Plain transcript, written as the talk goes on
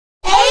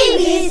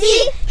ABC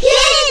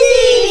Kids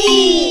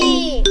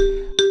TV!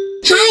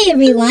 Hi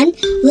everyone,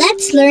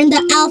 let's learn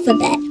the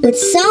alphabet with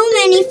so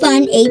many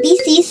fun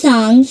ABC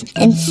songs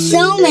and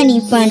so many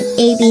fun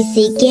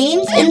ABC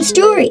games and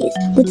stories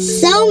with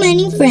so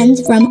many friends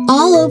from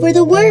all over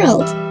the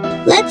world.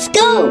 Let's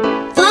go!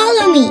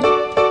 Follow me!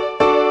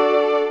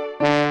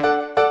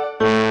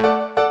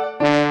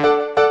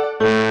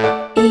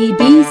 A,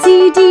 B,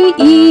 C, D,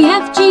 E,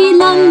 F, G,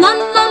 la, la,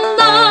 la,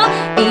 la.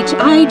 H,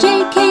 I,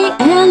 J, K,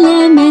 L,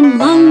 M, N,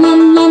 la, la,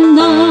 la,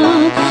 la.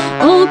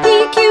 O, P,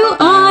 Q,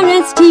 R,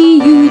 S, T,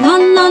 U, la,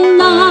 la,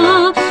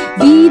 la.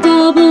 V,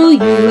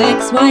 W,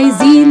 X, Y,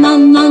 Z, la,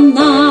 la,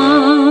 la.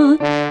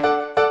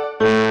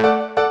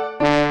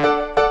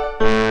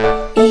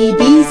 A,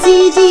 B,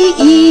 C, D,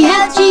 E,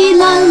 F, G,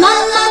 la, la,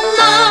 la,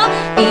 la.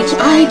 H,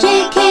 I,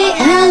 J, K,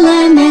 L,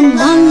 M, N,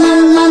 la, la,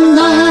 la,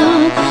 la.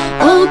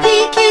 O, P,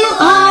 Q,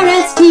 R,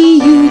 S, T,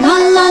 U, la,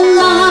 la,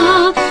 la.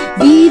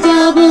 V,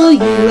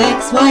 W,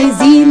 X, Y,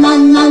 Z, la,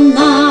 la,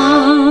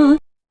 la.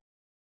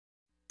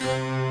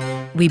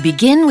 We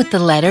begin with the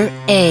letter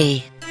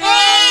A.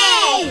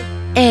 A!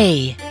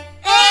 A.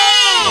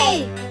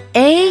 A!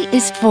 A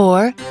is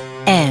for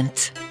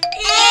ant.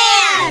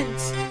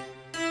 Ant!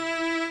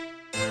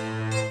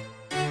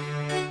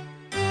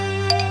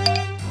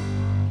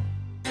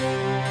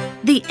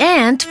 The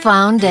ant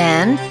found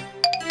an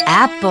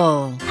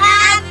apple.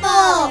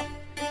 Apple!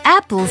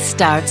 Apple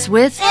starts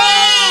with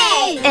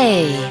A!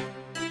 A.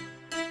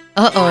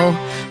 Uh-oh,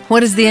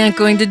 what is the ant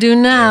going to do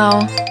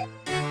now?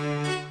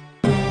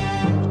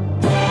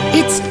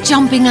 It's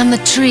jumping on the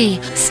tree.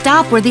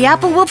 Stop or the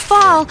apple will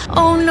fall.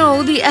 Oh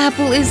no, the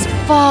apple is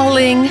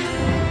falling.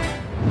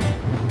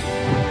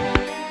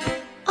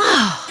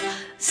 Oh,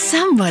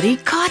 somebody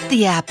caught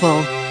the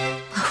apple.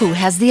 Who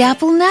has the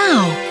apple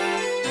now?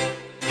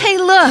 Hey,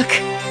 look,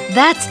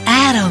 that's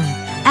Adam.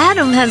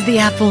 Adam has the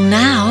apple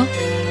now.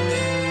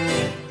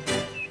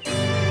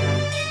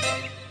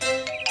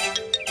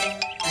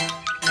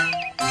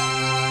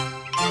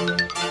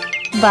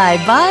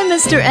 Bye-bye,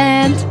 Mr.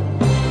 Ant.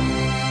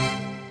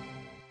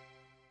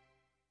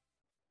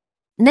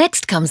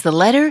 Next comes the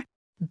letter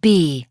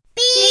B.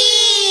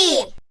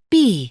 B!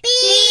 B.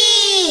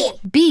 B!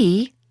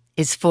 B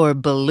is for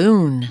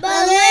balloon.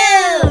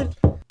 Balloon!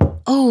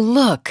 Oh,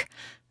 look.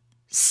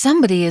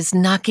 Somebody is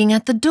knocking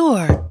at the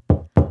door.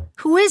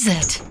 Who is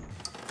it?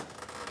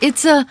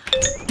 It's a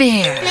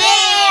bear.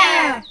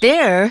 Bear!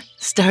 Bear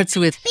starts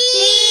with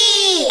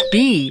B!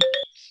 B.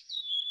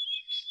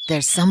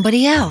 There's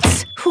somebody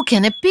else. Who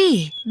can it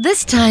be?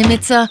 This time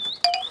it's a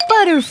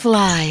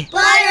butterfly.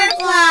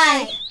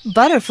 Butterfly!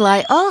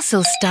 Butterfly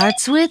also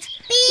starts with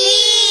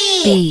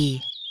B!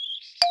 B.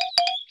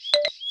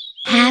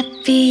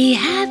 Happy,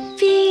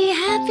 happy,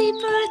 happy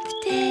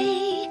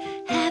birthday.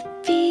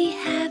 Happy,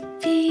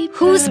 happy.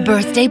 Whose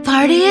birthday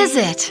party is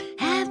it?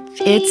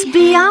 Happy, It's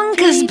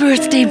Bianca's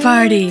birthday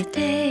party.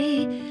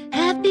 birthday.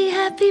 Happy,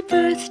 happy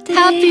birthday.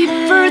 Happy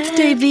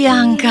birthday,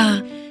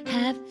 Bianca.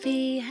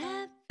 Happy, happy.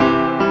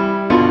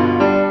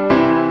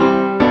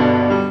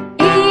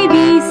 A,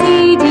 B,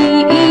 C, D,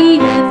 E,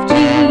 F, G.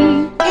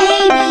 A,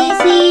 B,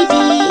 C, D,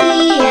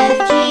 E, F,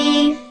 G.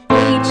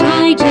 H,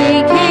 I, J,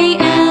 K,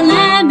 L,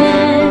 M,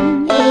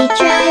 N.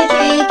 H, I, J,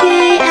 K,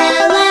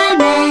 L,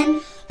 M,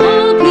 N. O,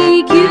 P,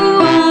 Q,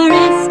 R,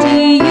 S, T,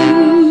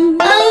 U.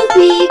 O, P,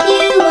 Q,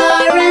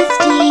 R, S,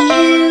 T,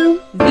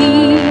 U. V,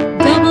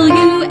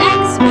 W,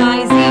 X, Y,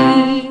 Z.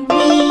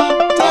 V,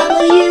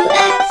 W,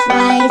 X,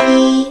 Y, Z.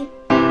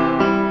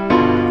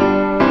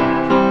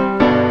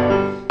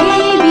 A,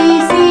 B,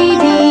 C,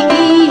 D,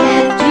 E,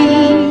 F, G.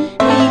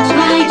 H,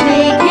 I, J,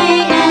 K,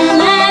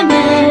 L, M,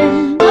 N.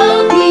 O,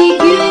 P,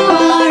 Q,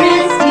 R,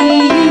 S, T,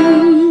 U.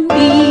 V,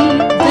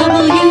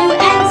 W,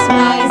 X,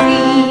 Y, Z.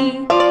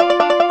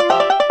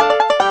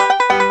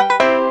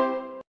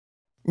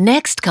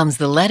 Next comes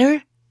the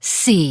letter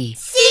C.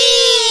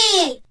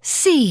 C!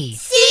 C.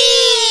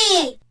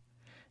 C!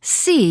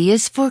 C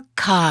is for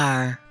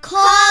car.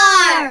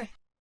 Car!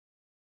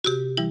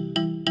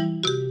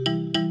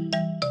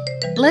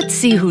 Let's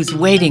see who's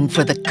waiting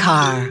for the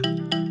car.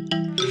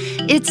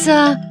 It's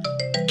a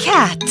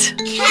cat.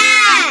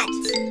 Cat!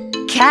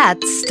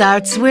 Cat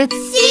starts with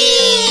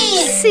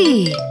C!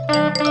 C.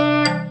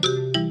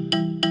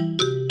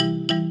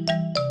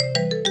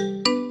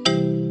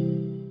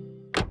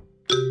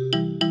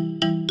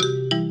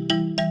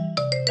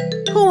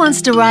 Who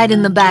wants to ride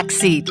in the back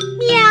seat?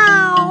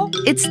 Meow!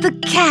 It's the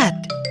cat.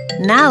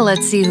 Now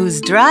let's see who's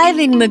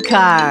driving the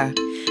car.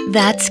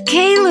 That's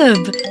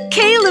Caleb.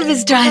 Caleb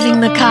is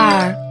driving the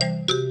car.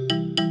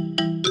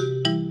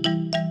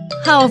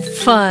 How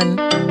fun.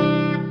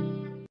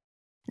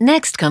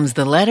 Next comes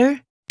the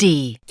letter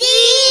D.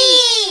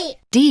 D!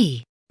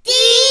 D.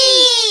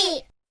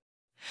 D!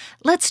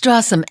 Let's draw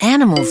some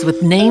animals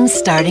with names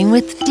starting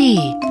with D.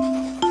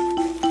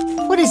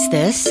 What is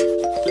this?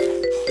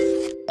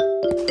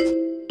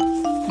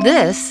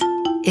 This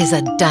is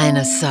a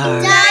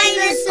dinosaur.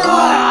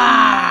 Dinosaur!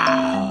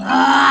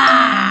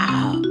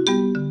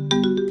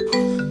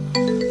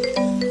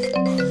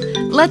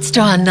 Let's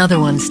draw another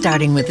one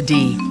starting with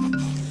D.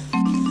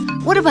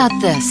 What about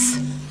this?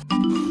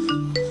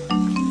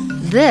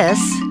 This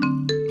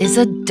is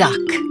a duck.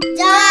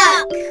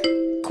 Duck.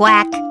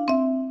 Quack,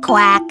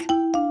 quack.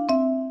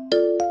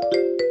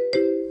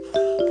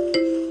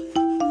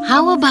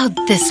 How about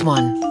this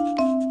one?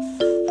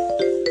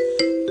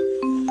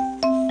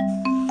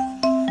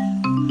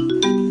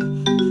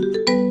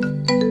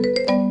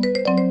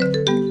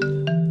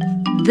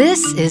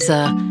 This is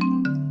a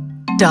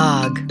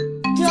dog.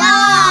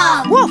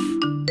 Dog. Woof,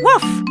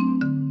 woof.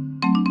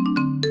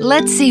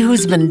 Let's see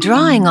who's been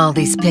drawing all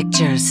these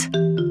pictures.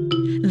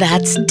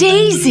 That's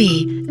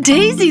Daisy.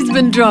 Daisy's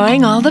been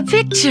drawing all the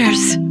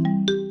pictures.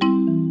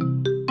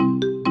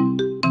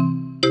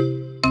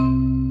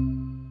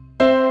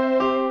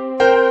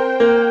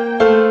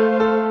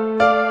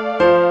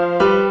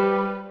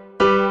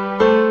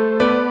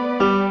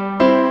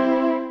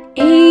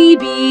 A,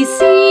 B,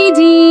 C,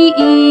 D,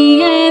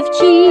 E, F,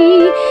 G,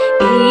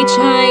 H,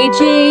 I,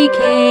 J,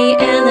 K,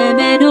 L, M,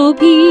 N, O,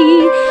 P,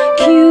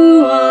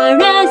 Q, R,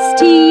 S,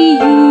 T,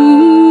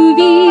 U, V,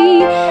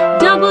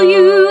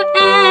 W,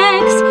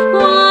 X,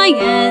 Y,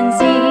 and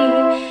Z.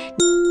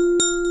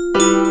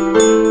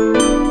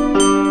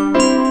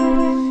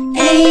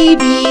 A,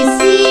 B, C,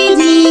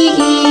 D,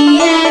 E,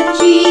 F,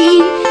 G,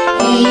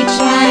 H,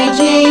 I, J,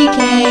 K,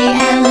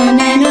 L, M,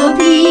 N, O,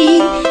 P,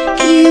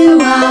 Q,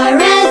 R,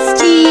 S,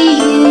 T,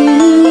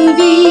 U, V,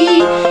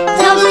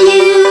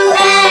 W,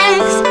 X,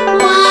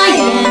 Y,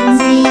 and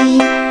Z.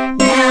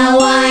 Now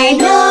I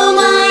know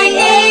my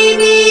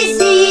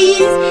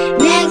ABCs.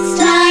 Next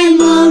time,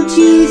 won't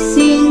you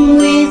sing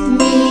with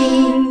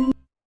me?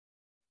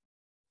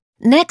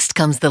 Next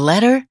comes the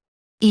letter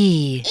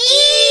E.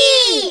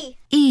 E!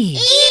 E.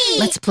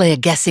 Let's play a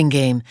guessing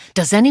game.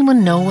 Does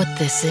anyone know what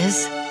this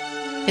is?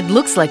 It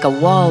looks like a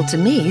wall to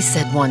me,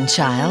 said one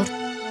child.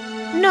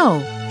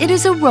 No, it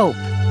is a rope,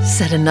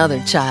 said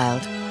another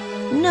child.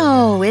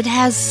 No, it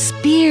has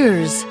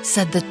spears,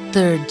 said the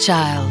third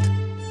child.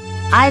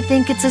 I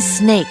think it's a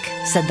snake,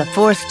 said the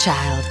fourth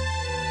child.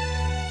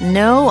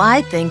 No,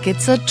 I think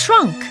it's a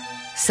trunk,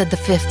 said the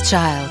fifth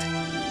child.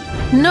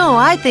 No,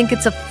 I think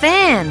it's a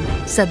fan,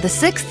 said the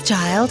sixth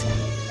child.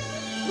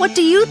 What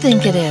do you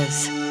think it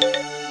is?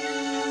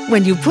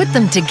 When you put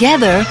them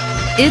together,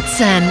 it's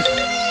an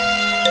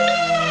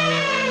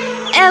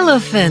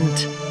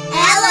elephant.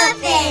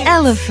 Elephant.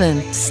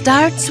 Elephant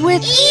starts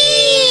with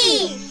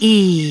E!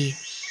 E.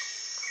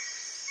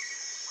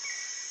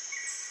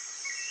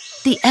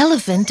 The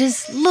elephant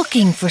is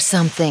looking for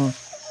something.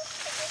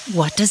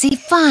 What does he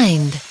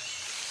find?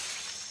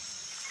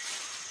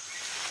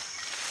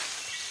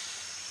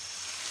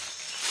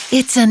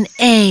 It's an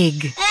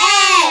egg.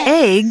 Egg.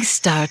 Egg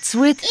starts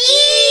with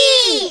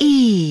E!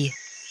 E.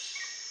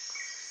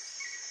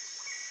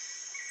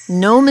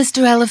 No,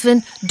 Mr.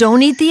 Elephant,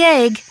 don't eat the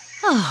egg.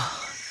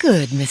 Oh,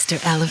 good, Mr.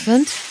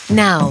 Elephant.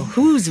 Now,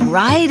 who's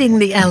riding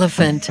the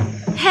elephant?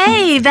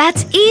 Hey,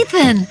 that's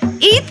Ethan.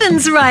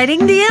 Ethan's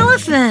riding the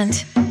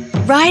elephant.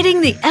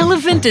 Riding the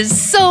elephant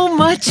is so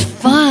much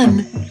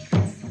fun.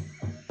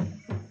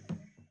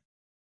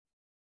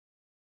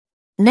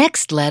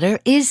 Next letter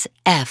is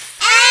F.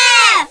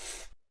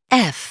 F!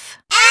 F.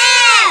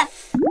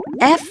 F!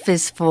 F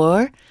is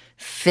for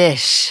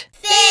fish.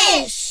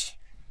 Fish.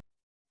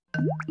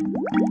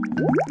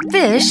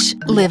 Fish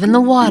live in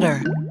the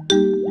water.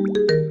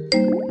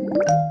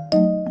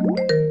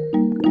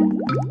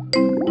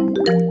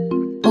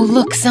 Oh,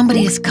 look,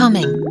 somebody is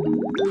coming.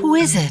 Who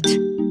is it?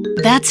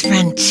 That's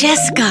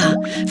Francesca.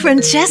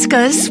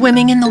 Francesca is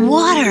swimming in the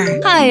water.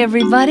 Hi,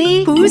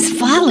 everybody. Who's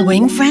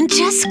following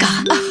Francesca?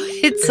 Oh,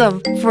 it's a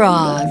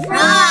frog.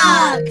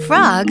 Frog.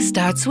 Frog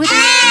starts with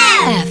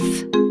F. F.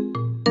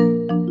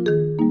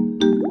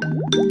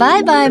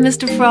 Bye-bye,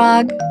 Mr.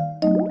 Frog.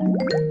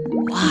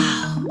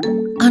 Wow,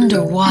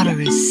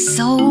 underwater is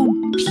so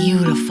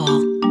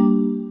beautiful.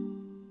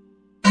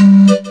 A,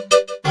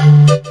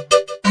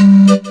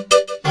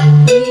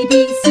 B,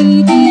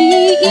 C, D,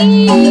 E,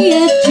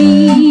 F, G,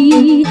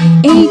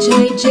 H,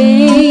 I, J,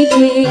 K,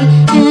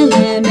 L,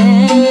 M,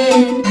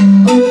 N,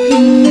 O, P,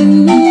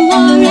 Q,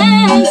 R,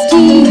 S, T,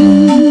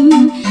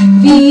 U,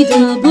 V,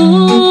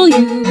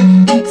 W,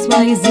 X,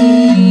 Y, Z.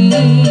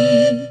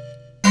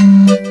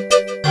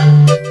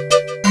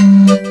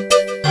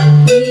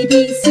 A, B,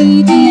 C,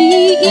 D,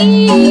 E,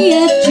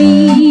 F, G,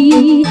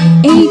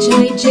 H, I,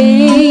 J,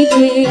 K,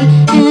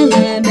 L,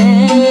 M,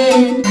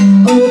 N,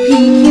 O, P,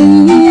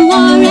 Q,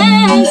 R,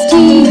 S, T,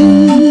 U,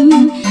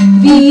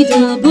 V,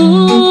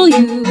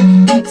 W,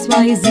 X,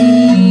 Y, Z.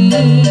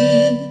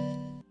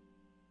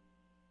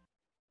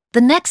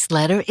 The next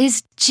letter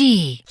is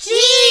G.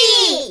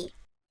 G!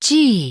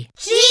 G.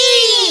 G!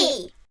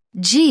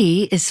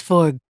 G is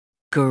for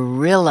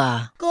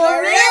gorilla.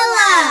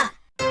 Gorilla.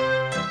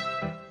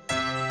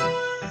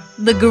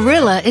 The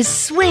gorilla is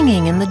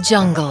swinging in the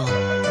jungle.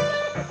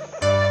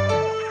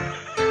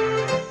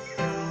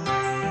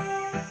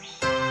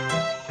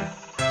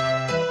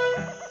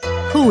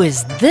 Who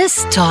is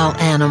this tall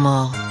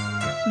animal?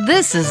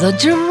 This is a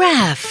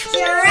giraffe.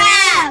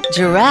 Giraffe.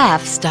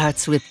 Giraffe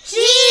starts with G!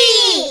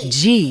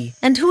 G.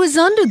 And who is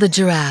under the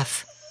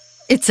giraffe?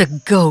 It's a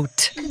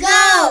goat.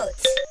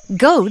 Goat.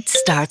 Goat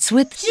starts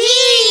with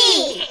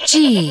G.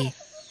 G.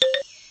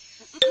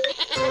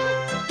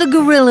 The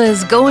gorilla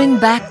is going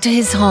back to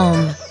his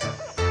home,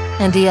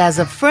 and he has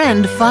a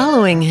friend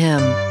following him.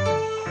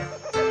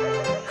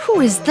 Who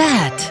is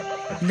that?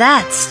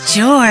 That's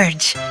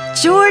George.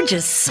 George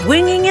is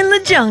swinging in the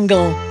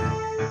jungle.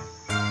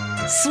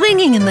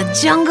 Swinging in the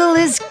jungle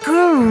is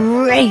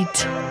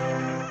great.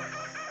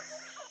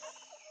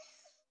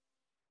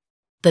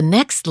 The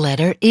next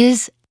letter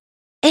is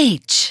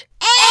H.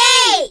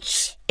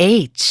 H.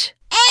 H.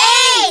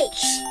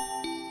 H.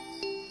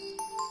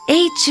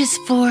 H is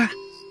for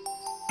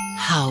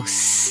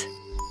house.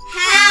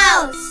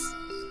 House.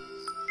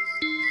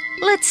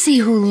 Let's see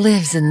who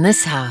lives in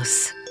this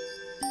house.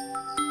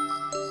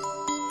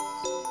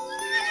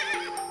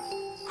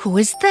 Who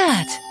is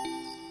that?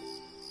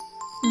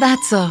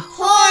 That's a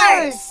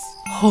Horse.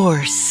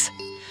 horse.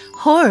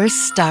 Horse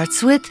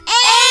starts with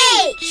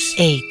H.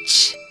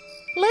 H.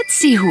 Let's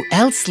see who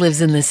else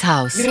lives in this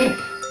house.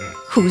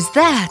 Who's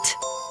that?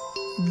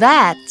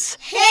 That's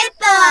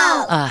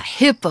Hippo. a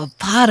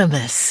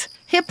hippopotamus.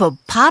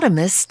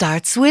 Hippopotamus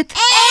starts with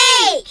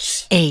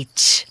H.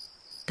 H.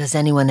 Does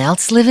anyone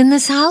else live in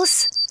this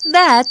house?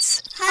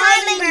 That's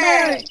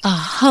Hummingbird. a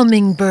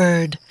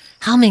hummingbird.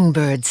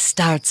 Hummingbird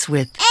starts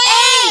with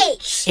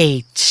H.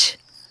 H.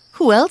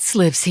 Who else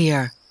lives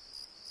here?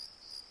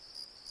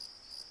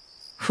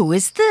 Who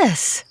is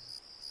this?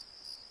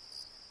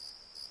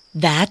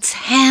 That's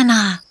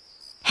Hannah.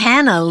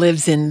 Hannah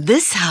lives in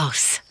this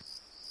house.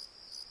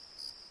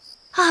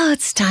 Oh,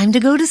 it's time to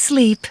go to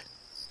sleep.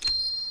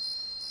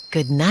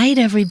 Good night,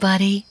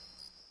 everybody.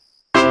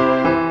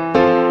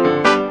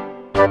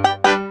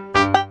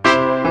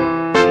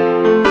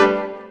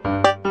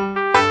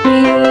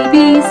 A,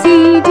 B, C,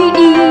 D,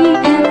 E,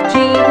 F, G,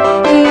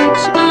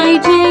 H, I,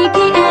 J, K,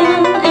 L,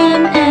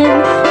 M, N,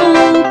 O,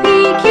 P,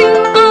 Q,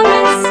 R,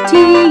 S, T,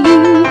 U,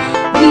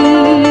 V,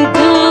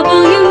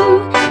 W,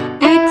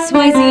 X,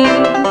 Y, Z.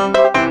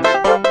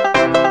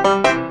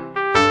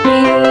 A,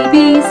 B,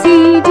 C,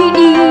 D,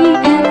 E,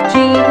 F, G,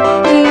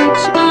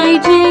 H, I,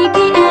 J, K,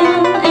 L,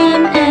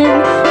 M, N,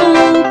 O,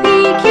 P,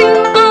 Q,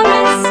 R,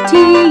 S, T,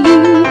 U,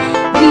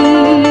 V,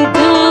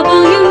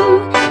 W,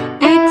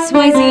 X,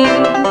 Y, Z.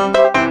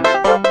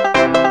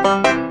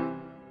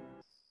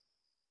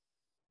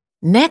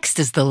 Next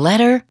is the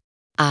letter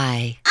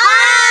I.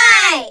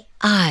 I.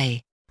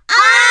 I.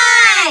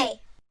 I.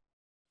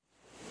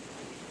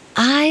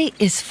 I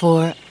is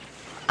for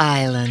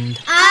island.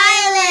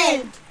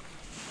 Island.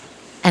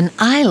 An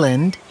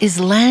island is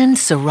land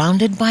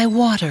surrounded by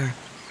water.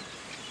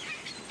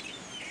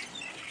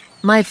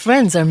 My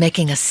friends are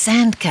making a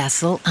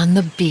sandcastle on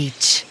the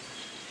beach.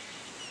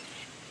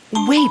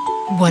 Wait,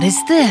 what is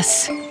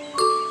this?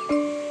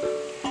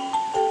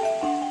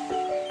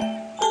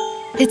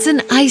 It's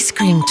an ice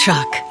cream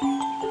truck.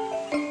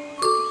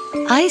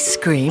 Ice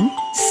cream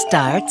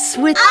starts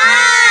with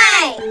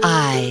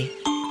I.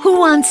 Who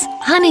wants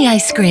honey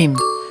ice cream?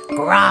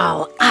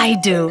 Growl, I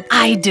do,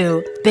 I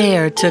do.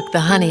 Bear took the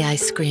honey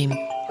ice cream.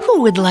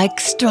 Who would like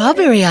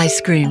strawberry ice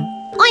cream?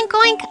 Oink,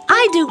 oink,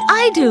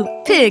 I do.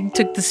 Pig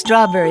took the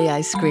strawberry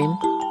ice cream.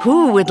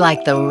 Who would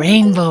like the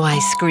rainbow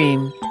ice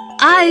cream?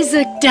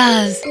 Isaac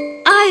does.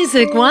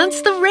 Isaac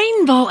wants the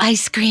rainbow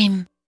ice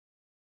cream.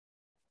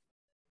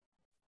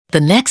 The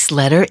next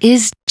letter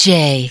is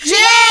J.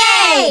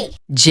 J.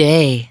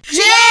 J.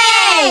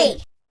 J.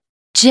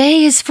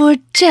 J is for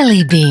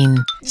jelly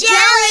bean.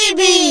 Jelly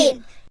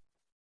bean.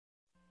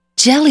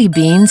 Jelly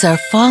beans are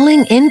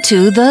falling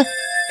into the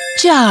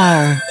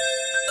jar.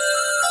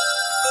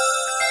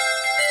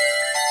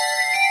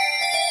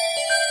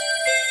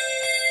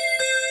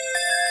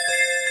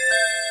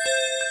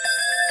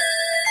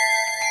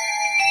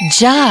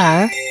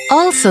 Jar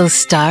also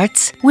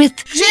starts with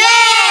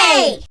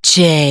J.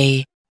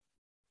 J.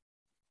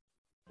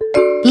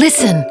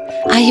 Listen,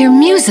 I hear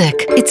music.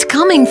 It's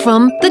coming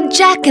from the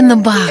Jack in the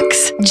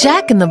Box.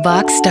 Jack in the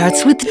Box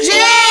starts with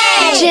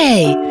J.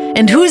 J.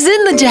 And who's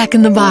in the Jack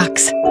in the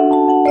Box?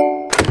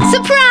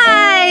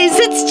 Surprise!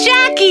 It's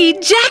Jackie!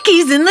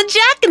 Jackie's in the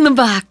Jack in the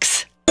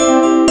Box.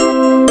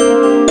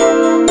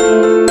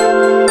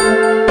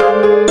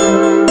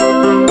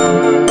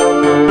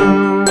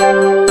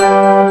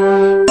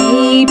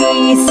 A,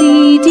 B,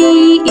 C,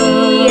 D,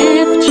 E,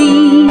 F, G,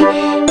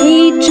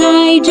 H,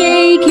 I,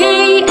 J,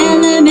 K,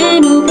 L, M,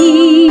 N, O,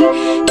 P,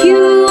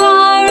 Q,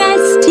 R,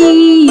 S, T,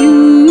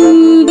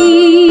 U,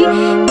 V,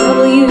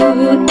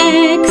 W,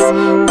 X,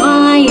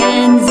 Y,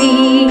 and Z.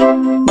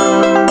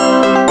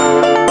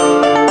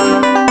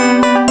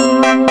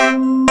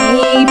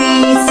 A, B,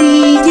 C,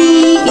 D,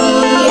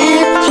 E,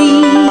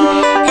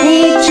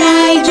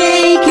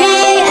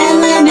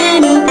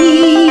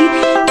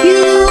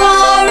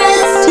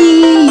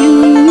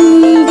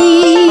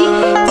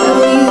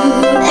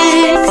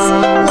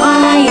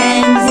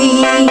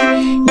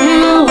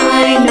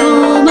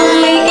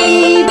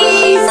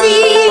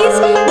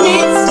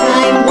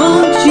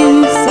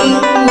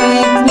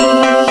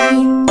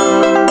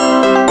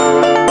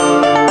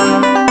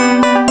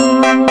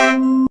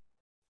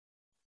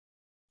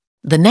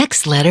 The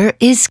next letter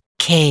is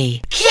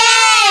K.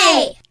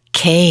 K.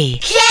 K.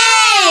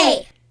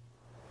 K.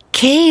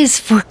 K is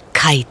for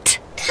kite.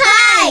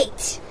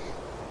 Kite.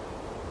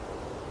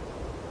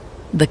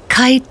 The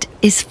kite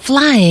is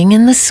flying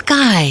in the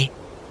sky.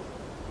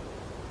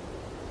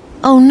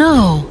 Oh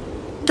no,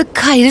 the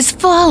kite is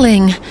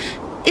falling.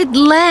 It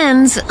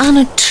lands on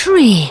a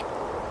tree.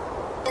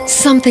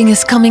 Something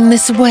is coming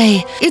this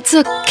way. It's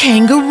a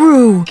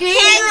kangaroo.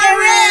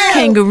 Kangaroo.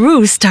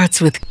 Kangaroo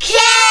starts with K.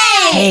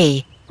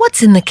 K.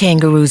 What's in the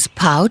kangaroo's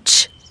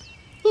pouch?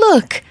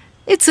 Look,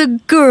 it's a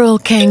girl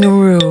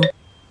kangaroo.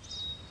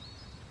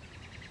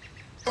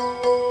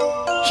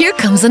 Here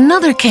comes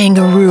another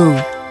kangaroo.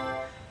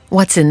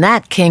 What's in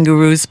that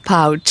kangaroo's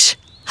pouch?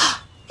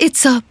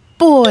 It's a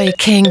boy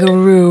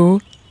kangaroo.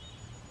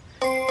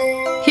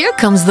 Here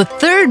comes the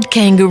third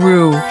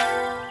kangaroo.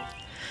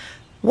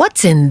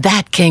 What's in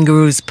that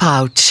kangaroo's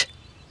pouch?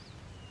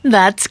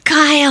 That's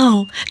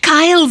Kyle.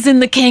 Kyle's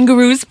in the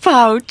kangaroo's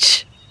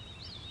pouch.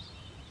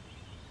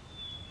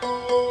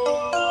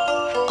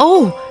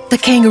 Oh, the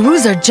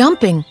kangaroos are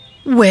jumping.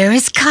 Where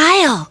is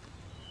Kyle?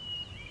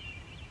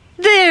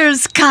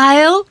 There's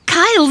Kyle.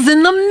 Kyle's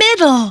in the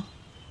middle.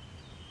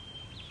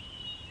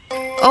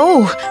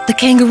 Oh, the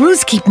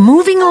kangaroos keep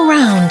moving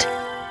around.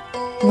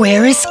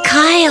 Where is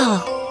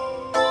Kyle?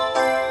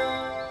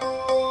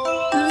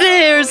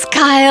 There's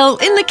Kyle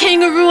in the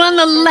kangaroo on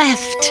the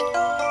left.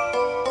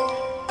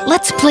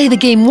 Let's play the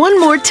game one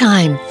more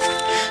time.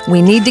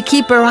 We need to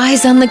keep our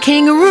eyes on the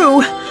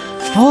kangaroo.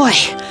 Boy,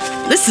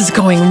 this is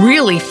going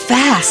really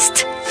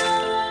fast.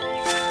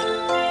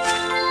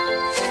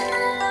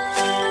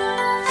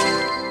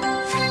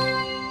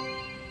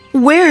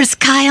 Where's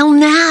Kyle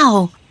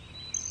now?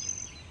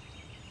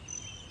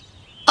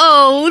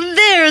 Oh,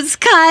 there's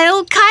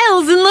Kyle.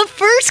 Kyle's in the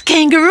first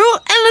kangaroo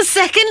and the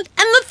second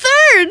and the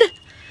third.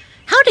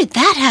 How did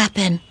that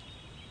happen?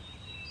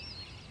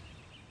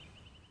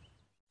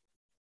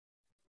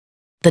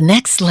 The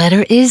next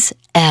letter is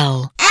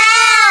L.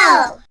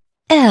 L.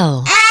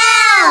 L.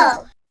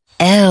 L.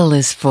 L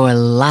is for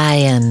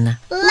lion.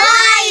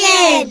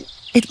 Lion.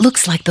 It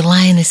looks like the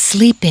lion is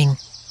sleeping.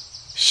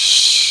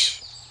 Shh.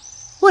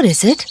 What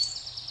is it?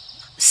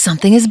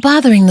 Something is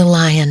bothering the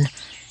lion.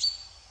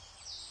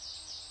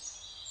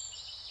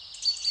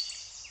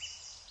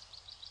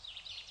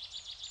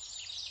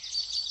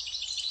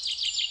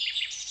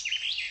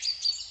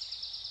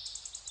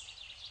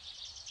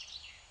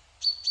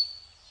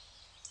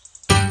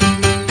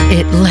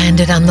 It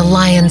landed on the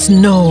lion's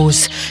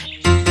nose.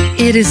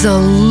 It is a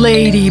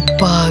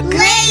ladybug.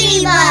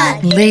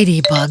 Ladybug.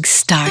 Ladybug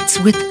starts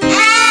with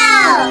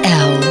L.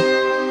 L.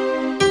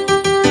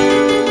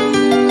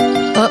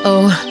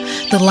 Uh-oh,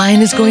 the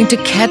lion is going to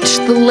catch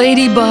the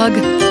ladybug.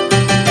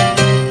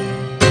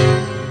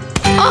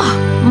 Oh,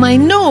 my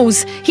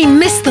nose! He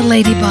missed the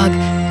ladybug.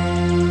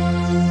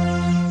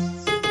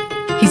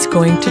 He's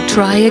going to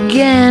try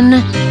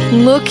again.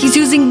 Look, he's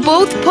using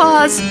both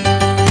paws.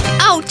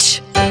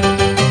 Ouch!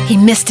 He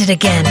missed it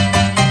again.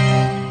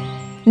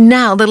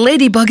 Now the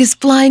ladybug is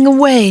flying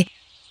away.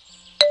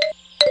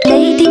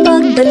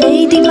 Ladybug, the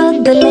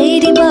ladybug, the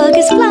ladybug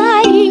is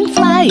flying,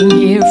 flying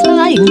here,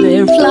 flying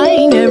there,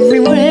 flying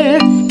everywhere.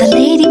 The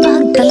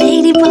ladybug, the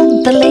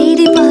ladybug, the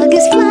ladybug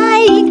is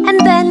flying, and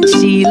then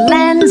she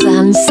lands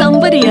on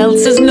somebody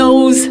else's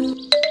nose.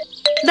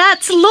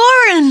 That's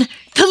Lauren!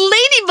 The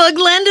ladybug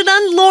landed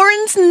on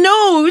Lauren's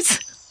nose.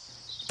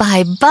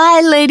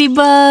 Bye-bye,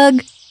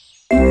 ladybug.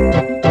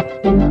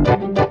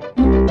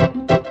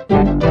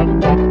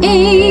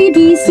 A,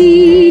 B,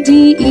 C,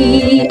 D,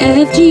 E,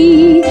 F,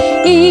 G,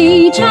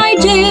 H, I,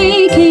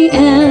 J, K,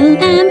 L,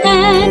 M,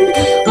 N,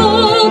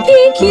 O, P,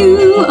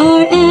 Q,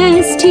 R,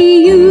 S,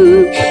 T,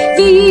 U,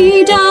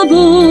 V,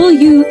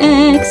 W,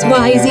 X,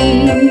 Y, Z.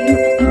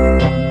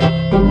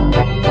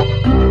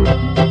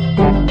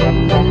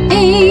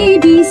 A,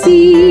 B,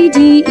 C,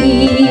 D,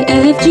 E,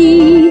 F,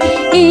 G,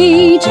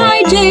 H,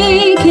 I,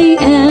 J, K,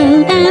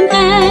 L, M,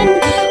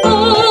 N,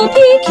 O, P,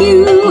 Q,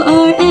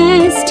 R,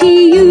 S, T,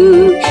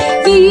 U,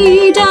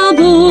 V,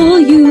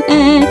 W,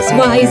 X,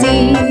 Y, Z.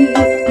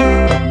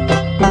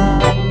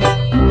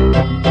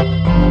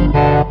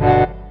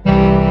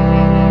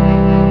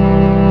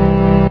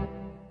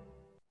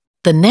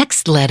 The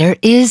next letter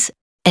is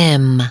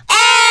M.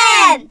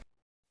 M.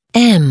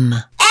 M.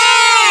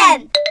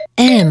 M.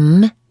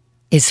 M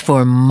is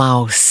for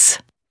mouse.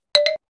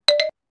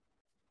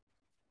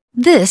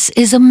 This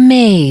is a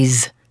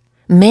maze.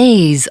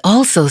 Maze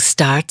also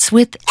starts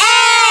with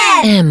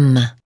M. M.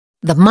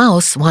 The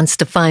mouse wants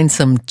to find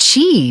some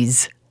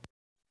cheese.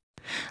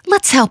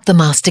 Let's help the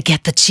mouse to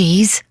get the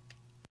cheese.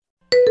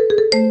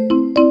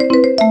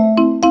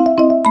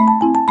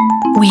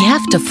 We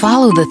have to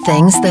follow the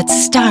things that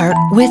start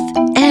with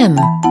M.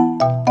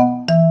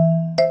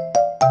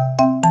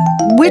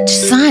 Which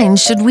sign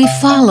should we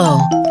follow?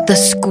 The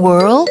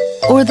squirrel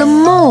or the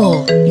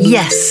mole?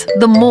 Yes,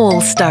 the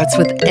mole starts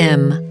with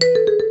M.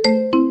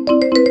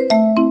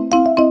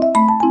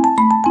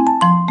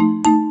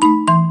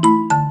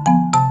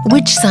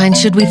 Which sign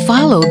should we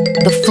follow?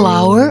 The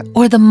flower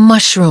or the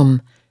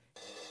mushroom?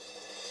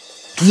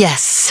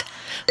 Yes,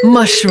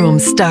 mushroom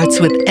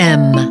starts with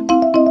M.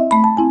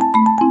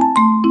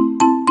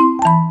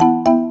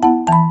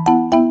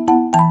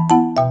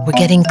 We're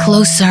getting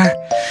closer.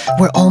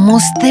 We're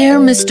almost there,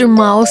 Mr.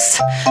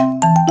 Mouse.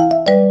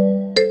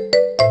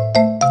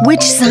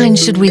 Which sign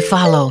should we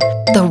follow?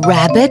 The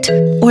rabbit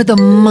or the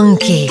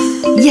monkey?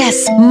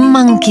 Yes,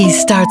 monkey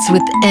starts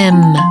with M.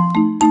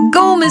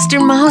 Go, Mr.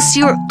 Mouse,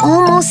 you're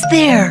almost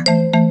there.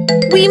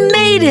 We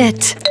made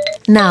it.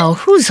 Now,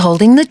 who's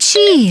holding the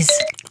cheese?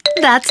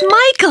 That's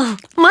Michael.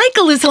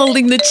 Michael is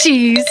holding the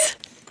cheese.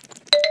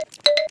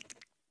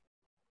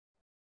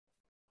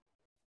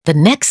 The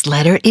next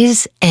letter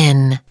is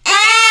N.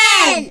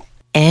 N.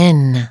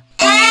 N.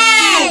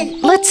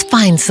 N. Let's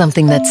find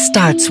something that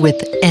starts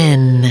with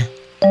N.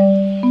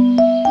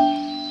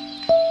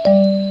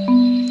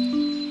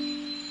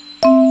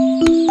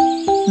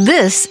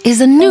 This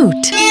is a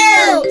newt.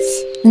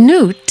 Newt.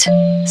 Newt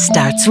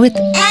starts with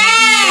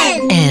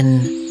N.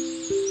 N.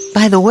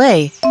 By the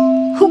way,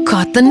 who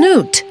caught the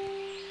newt?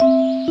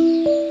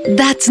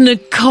 That's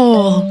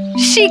Nicole.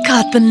 She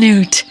caught the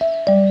newt.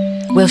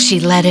 Will she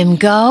let him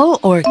go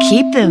or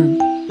keep him?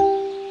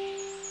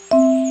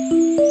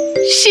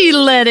 She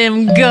let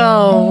him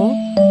go.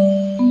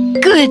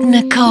 Good,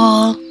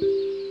 Nicole.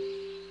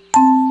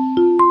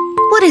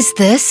 What is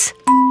this?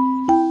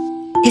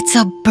 It's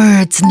a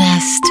bird's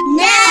nest.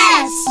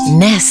 Nest.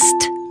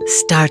 Nest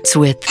starts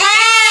with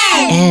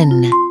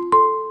N. N.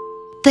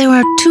 There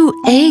are 2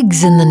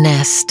 eggs in the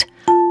nest.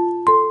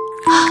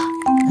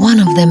 One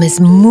of them is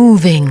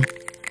moving.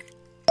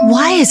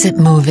 Why is it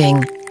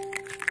moving?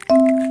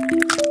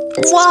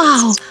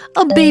 Wow!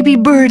 A baby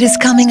bird is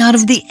coming out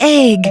of the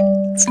egg.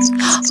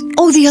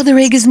 Oh, the other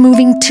egg is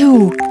moving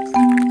too.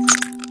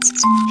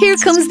 Here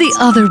comes the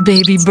other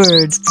baby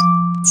bird.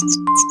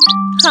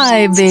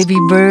 Hi, baby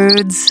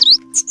birds.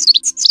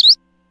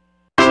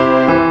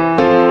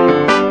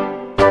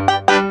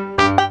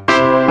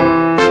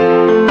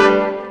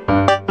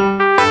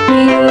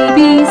 A,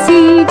 B, C,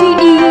 D,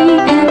 E,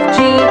 F, G,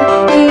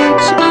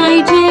 H,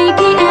 I, J, K,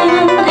 L,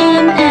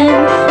 M, N,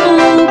 O,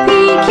 P,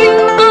 Q,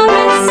 R,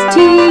 S, T,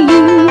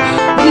 U,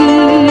 V,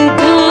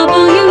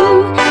 W,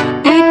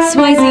 X,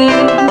 Y, Z.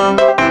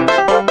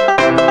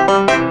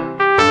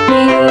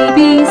 A, B,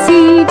 C,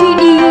 D,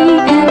 E,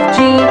 F, G,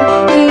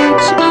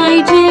 H,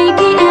 I, J,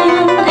 K, L,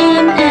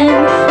 M, N,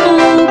 O,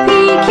 P,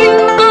 Q,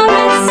 R,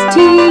 S, T,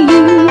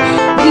 U,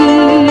 V,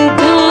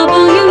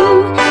 W,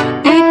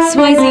 X,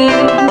 Y, Z.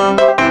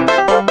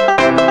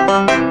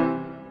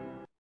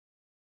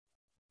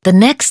 The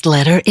next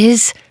letter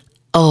is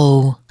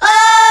O.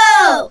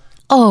 O.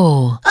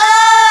 O.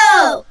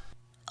 O.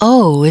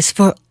 O is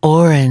for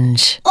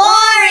orange.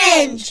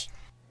 Orange.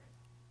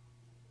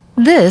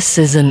 This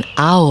is an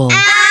owl.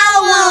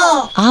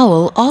 Owl.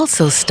 Owl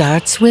also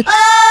starts with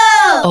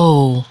O.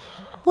 O.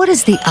 What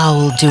is the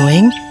owl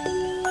doing?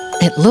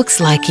 It looks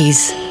like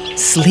he's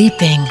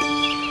sleeping.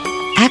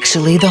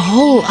 Actually, the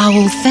whole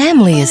owl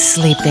family is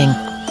sleeping.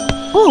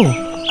 Oh,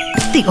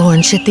 the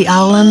orange hit the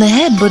owl on the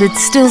head, but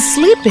it's still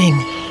sleeping.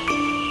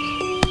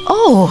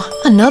 Oh,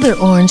 another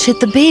orange hit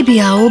the baby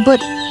owl, but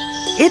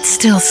it's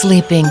still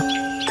sleeping.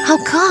 How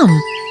come?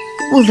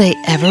 Will they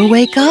ever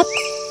wake up?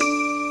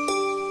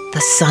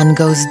 The sun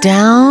goes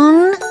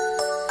down,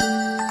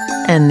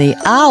 and the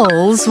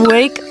owls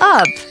wake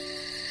up.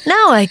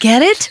 Now I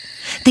get it.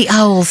 The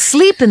owls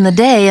sleep in the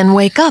day and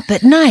wake up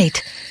at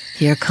night.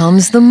 Here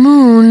comes the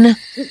moon.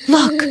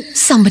 Look,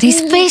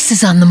 somebody's face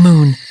is on the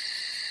moon.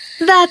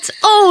 That's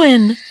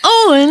Owen.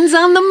 Owen's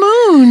on the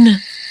moon.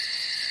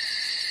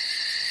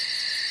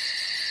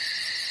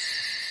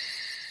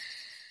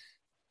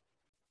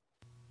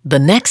 The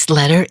next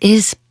letter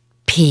is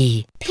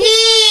P.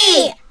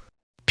 P.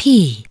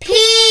 P.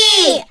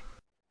 P.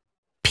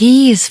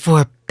 P is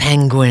for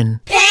penguin.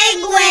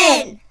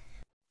 Penguin.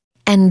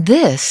 And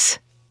this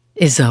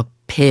is a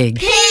pig.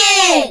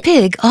 Pig.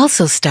 Pig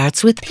also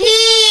starts with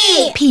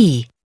P.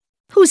 P.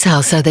 Whose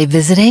house are they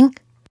visiting?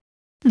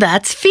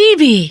 That's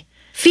Phoebe.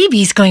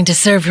 Phoebe's going to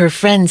serve her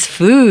friends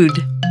food.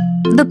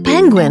 The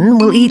penguin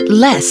will eat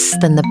less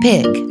than the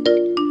pig.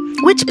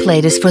 Which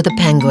plate is for the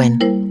penguin?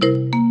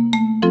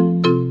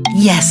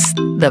 Yes,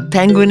 the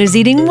penguin is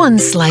eating 1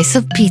 slice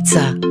of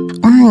pizza.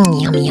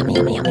 Yummy, yummy,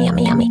 yummy, yummy,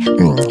 yummy, yummy.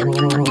 Yum, yum, yum,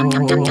 yum,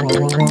 yum, yum, yum,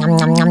 yum, yum,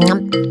 yum, yum,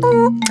 yum.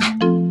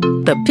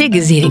 The pig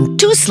is eating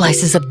 2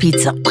 slices of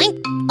pizza.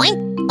 Oink, oink,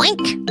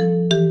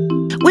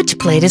 oink. Which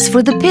plate is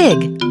for the pig?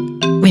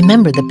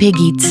 Remember, the pig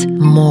eats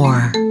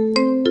more.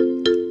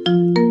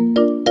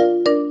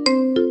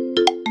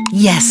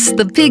 Yes,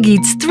 the pig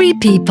eats 3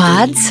 pea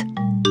pods.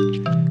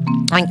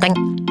 Oink, oink.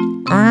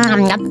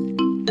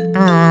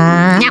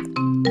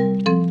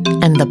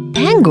 And the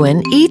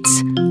penguin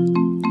eats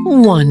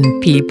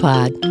 1 pea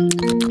pod.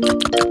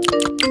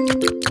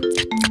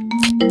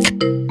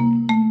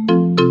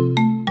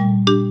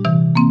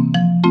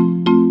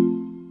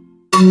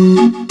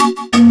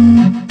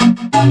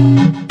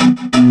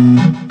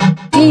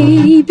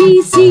 A,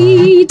 B,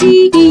 C,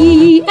 D,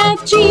 E,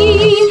 F, G,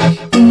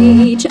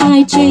 H,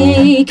 I,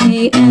 J,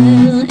 K,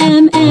 L,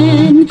 M,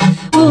 N,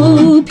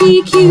 O,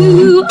 P,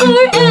 Q,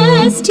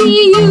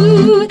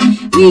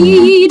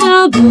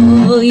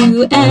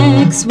 U,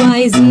 X,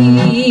 Y, Z.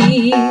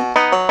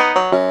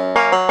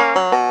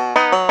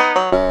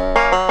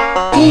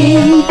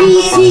 A, B,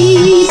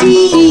 C, D,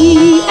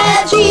 E,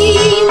 F, G,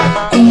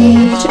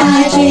 H,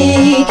 I,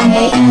 J, K,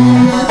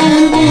 L,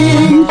 M,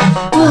 N,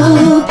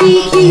 O, P,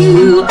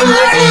 Q, R,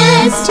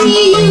 S, T,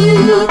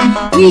 U,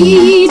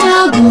 V,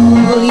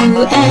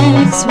 W,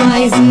 X,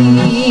 Y, Z.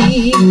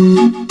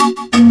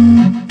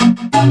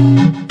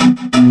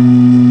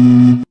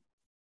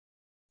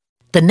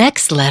 The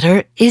next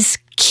letter is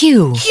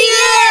Q.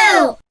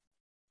 Q.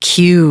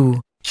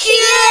 Q.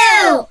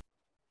 Q.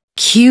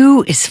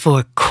 Q is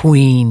for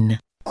Queen.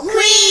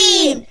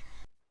 Queen.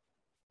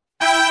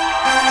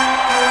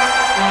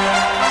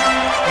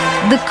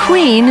 The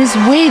Queen is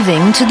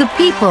waving to the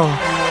people.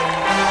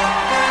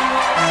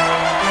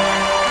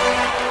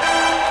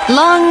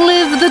 Long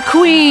live the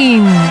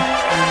Queen!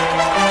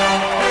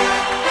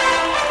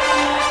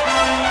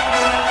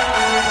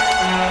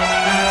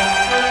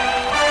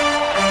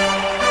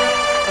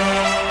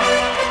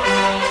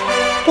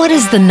 What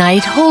is the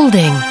knight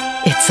holding?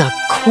 It's a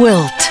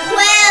quilt.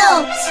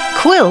 Quilt.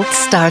 Quilt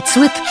starts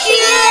with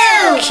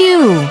Q.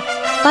 Q.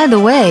 By the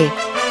way,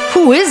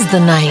 who is the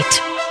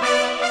knight?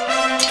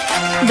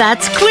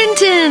 That's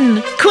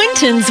Quentin!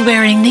 Quentin's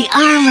wearing the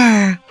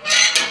armor.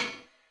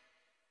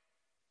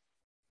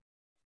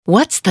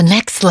 What's the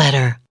next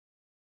letter?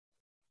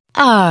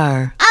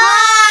 R.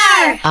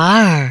 R.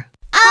 R.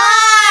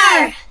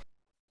 R.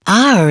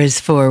 R is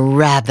for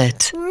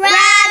rabbit.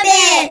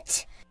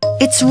 Rabbit.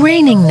 It's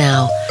raining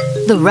now.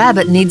 The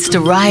rabbit needs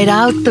to ride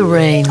out the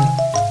rain.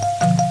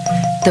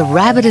 The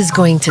rabbit is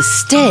going to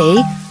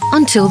stay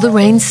until the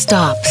rain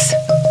stops.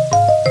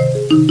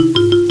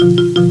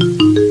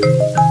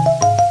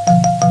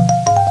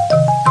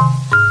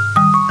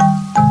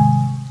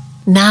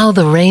 Now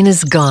the rain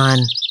is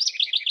gone.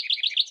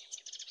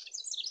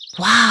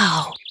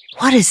 Wow,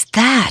 what is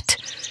that?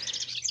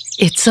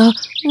 It's a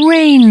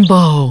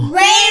rainbow.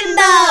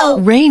 Rainbow.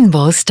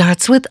 Rainbow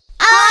starts with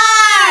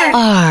R.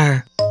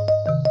 R.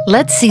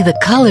 Let's see the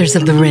colors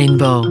of the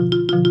rainbow.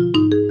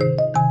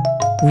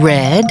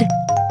 Red,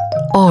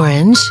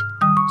 orange,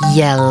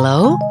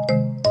 yellow,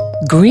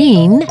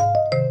 green,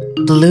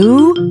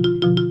 blue,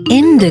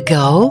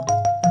 indigo,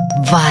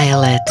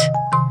 violet.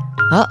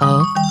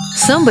 Uh-oh,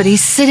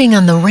 somebody's sitting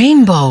on the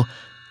rainbow.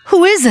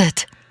 Who is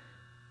it?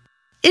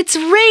 It's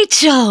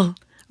Rachel!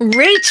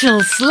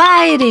 Rachel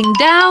sliding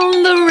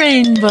down the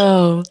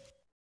rainbow.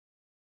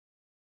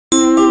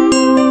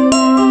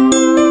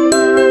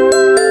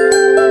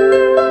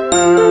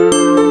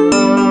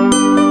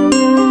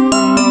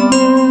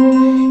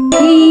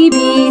 A,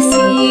 B,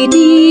 C, D,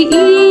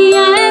 E,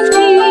 F, G,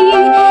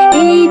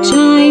 H,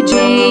 I, J,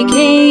 K,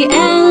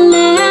 L,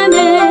 M,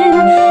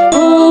 N,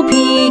 O, P,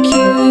 Q,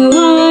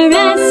 R,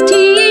 S, T,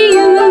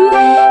 U,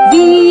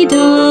 V,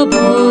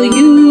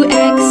 W,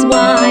 X,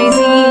 Y, Z.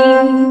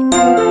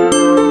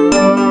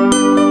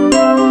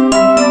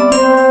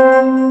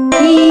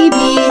 A, B,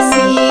 C,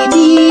 D,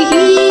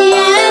 E,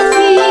 F, G,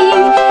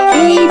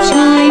 H,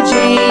 I, J,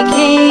 K,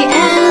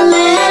 L,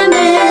 M,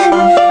 N,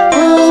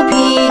 O, P,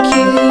 Q,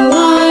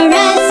 R,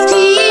 S, T,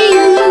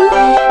 U,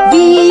 V,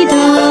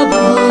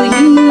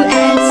 W,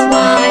 X,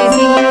 Y, Z.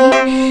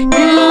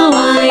 Now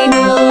I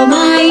know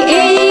my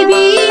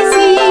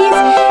ABCs.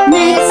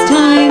 Next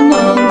time,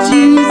 won't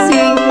you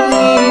sing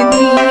with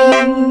me?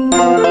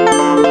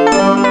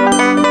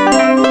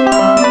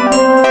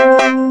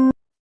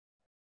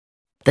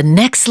 The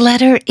next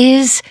letter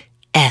is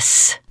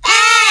S.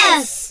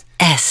 S.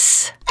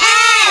 S.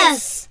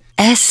 S.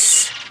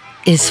 S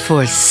is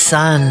for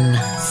sun.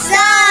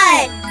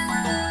 Sun.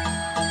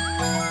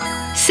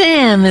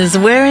 Sam is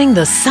wearing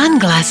the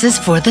sunglasses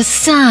for the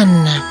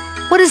sun.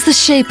 What is the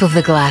shape of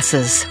the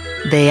glasses?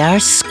 They are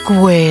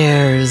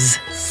squares.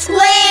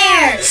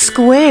 Squares.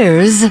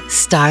 Squares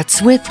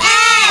starts with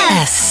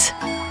S.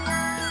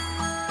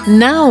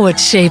 Now what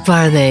shape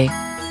are they?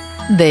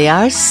 They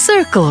are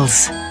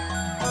circles.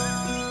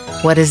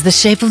 What is the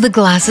shape of the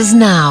glasses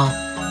now?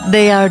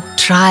 They are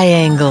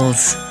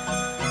triangles.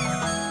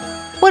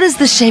 What is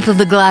the shape of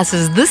the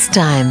glasses this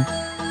time?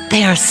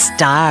 They are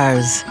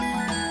stars.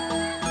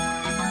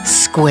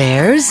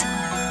 Squares,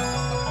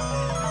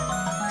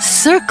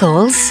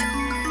 circles,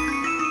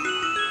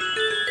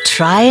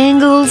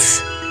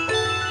 triangles,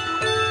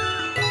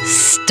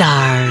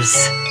 stars.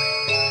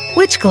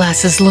 Which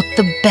glasses look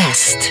the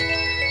best?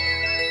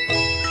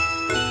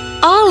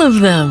 All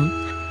of them.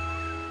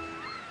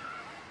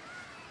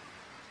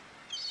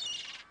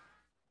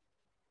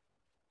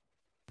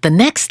 The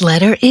next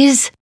letter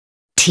is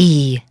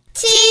T.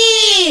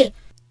 T.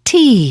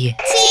 T.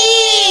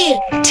 T.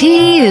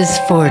 T is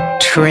for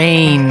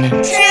train.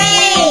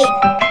 Train.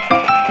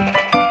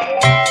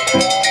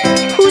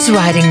 Who's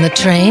riding the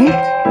train?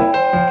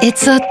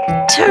 It's a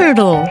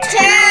turtle.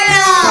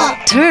 Turtle.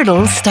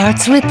 Turtle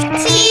starts with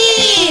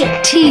T.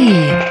 T.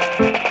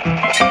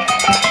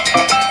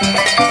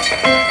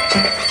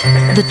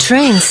 The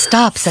train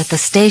stops at the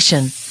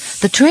station.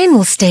 The train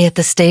will stay at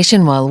the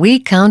station while we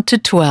count to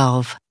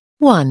 12.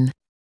 1,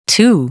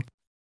 2,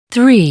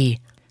 3,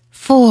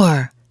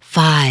 4,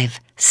 5,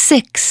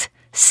 6,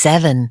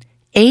 7,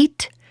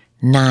 8,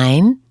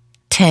 9,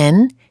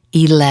 10,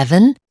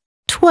 11,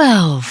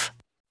 12.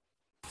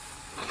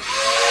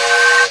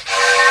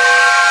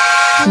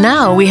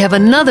 Now we have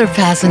another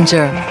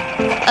passenger,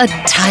 a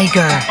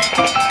tiger.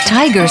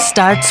 Tiger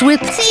starts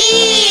with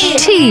T.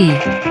 T.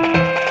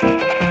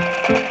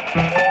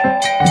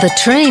 The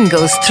train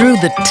goes through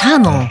the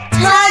tunnel.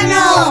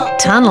 Tunnel.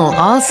 Tunnel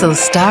also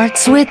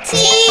starts with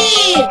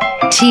T.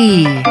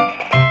 T.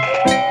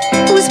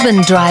 Who's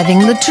been driving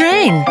the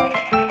train?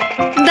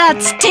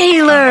 That's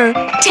Taylor.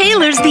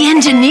 Taylor's the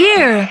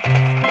engineer.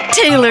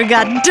 Taylor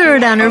got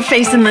dirt on her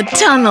face in the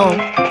tunnel.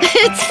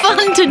 It's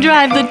fun to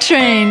drive the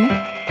train.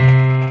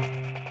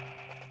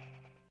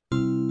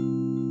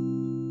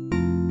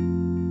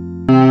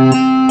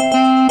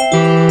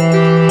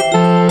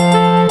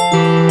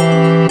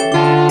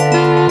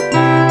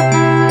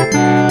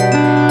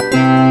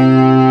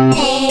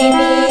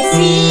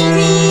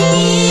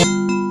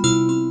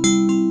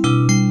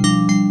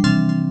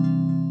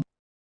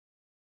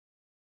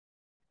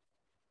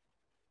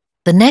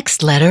 The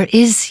next letter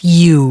is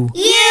U.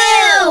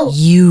 U.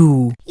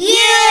 U.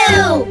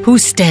 U.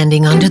 Who's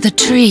standing under the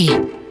tree?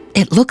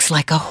 It looks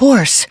like a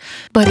horse,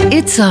 but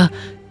it's a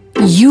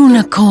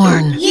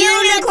unicorn.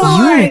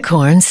 Unicorn.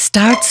 Unicorn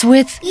starts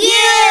with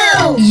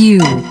U. U.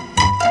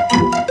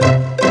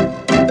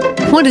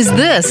 What is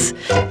this?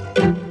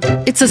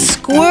 It's a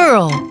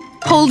squirrel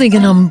holding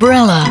an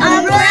umbrella.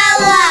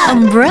 Umbrella.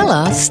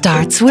 Umbrella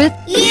starts with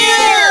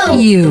U.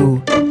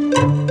 U.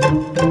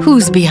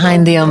 Who's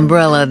behind the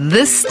umbrella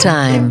this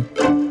time?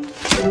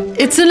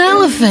 It's an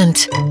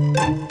elephant.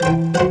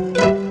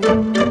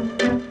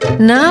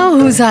 Now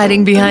who's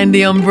hiding behind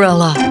the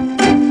umbrella?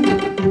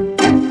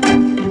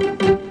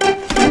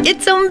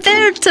 It's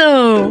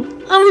Umberto.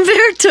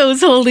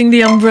 Umberto's holding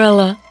the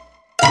umbrella.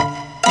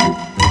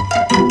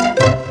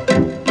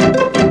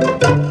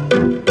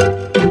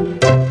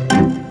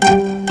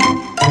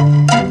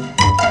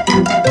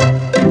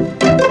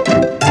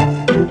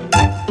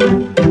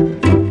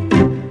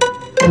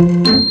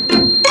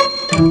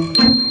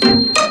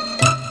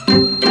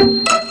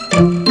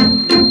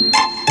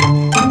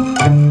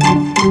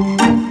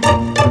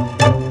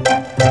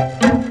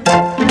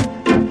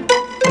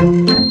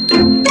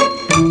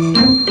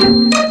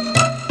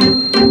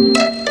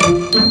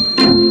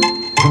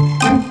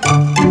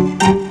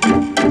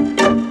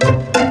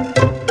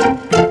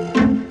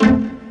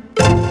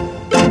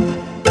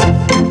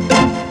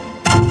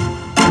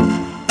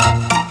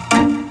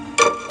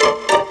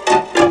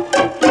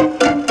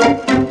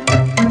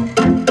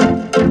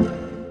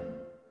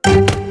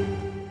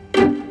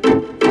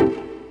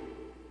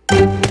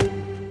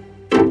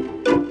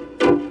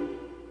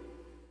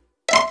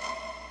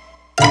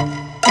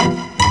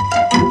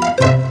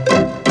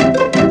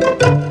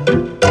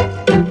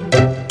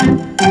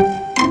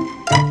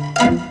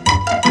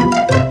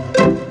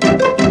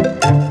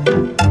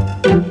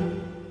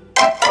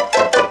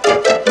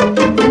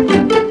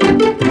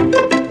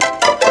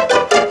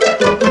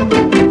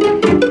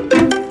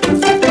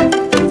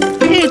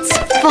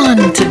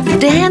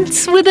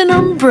 Dance with an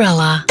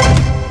umbrella.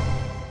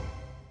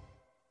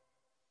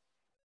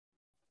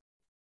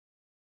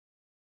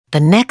 The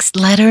next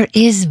letter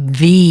is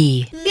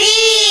V.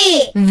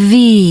 V.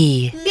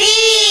 V.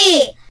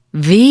 V.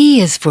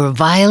 V is for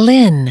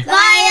violin.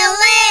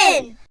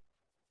 Violin.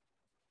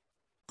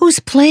 Who's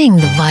playing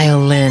the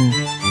violin?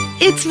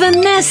 It's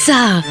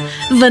Vanessa.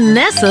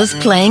 Vanessa's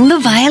playing the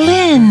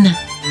violin.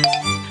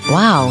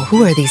 Wow,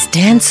 who are these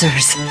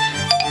dancers?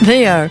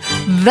 They are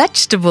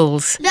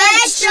vegetables.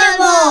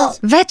 Vegetables.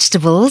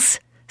 Vegetables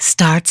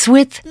starts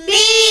with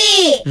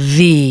V.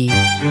 V.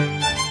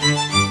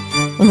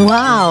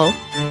 Wow,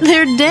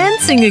 they're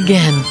dancing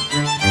again.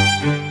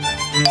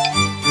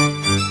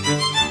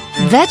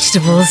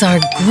 Vegetables are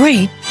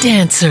great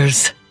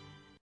dancers.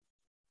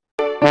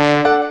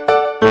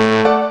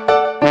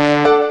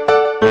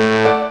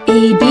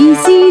 A, B,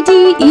 C,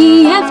 D,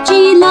 E, F,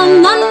 G, la,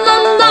 la, la,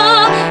 la.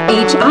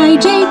 H, I,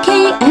 J,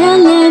 K,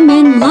 L, M,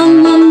 N, la,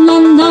 la, la,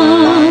 la.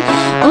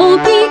 O,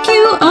 P, Q,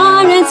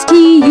 R, S, T,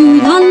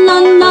 U, la, la,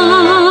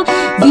 la.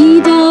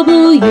 V,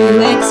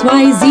 W, X,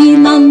 Y, Z,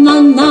 la, la,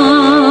 la.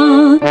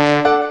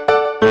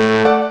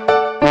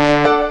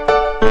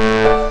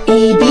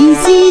 A, B,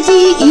 C, D,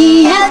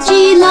 E, F,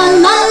 G, la,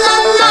 la, la,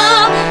 la.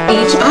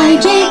 H, I,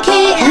 J, K,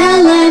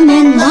 L, M,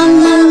 N, la,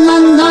 la, la,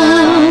 la.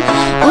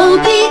 O,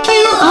 P, Q,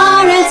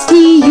 R, S, T,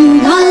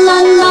 U, la, la,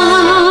 la.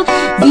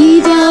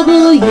 V,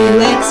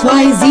 W, X,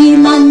 Y, Z,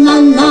 la, la,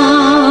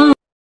 la.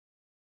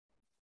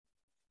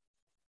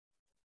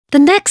 The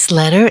next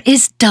letter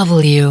is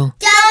W.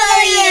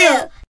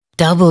 W.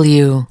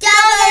 W.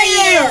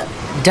 W.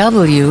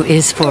 W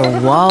is for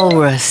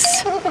walrus.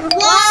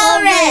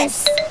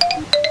 Walrus.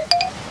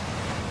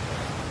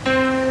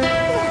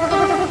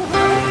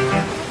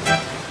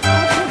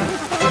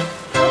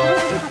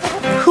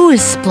 Who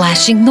is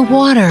splashing the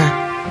water?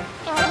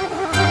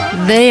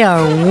 They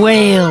are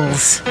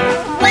whales.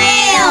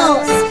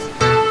 Whales.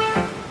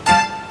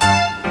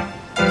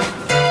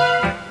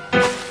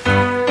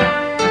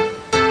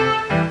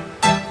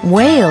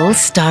 Whale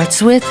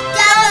starts with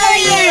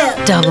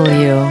W.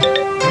 W.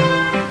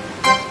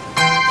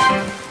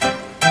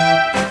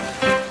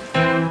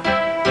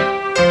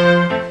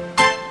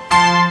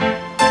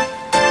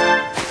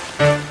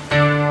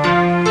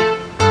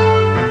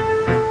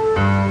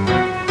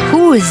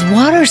 Who is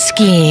water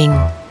skiing?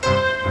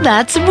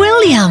 That's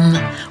William.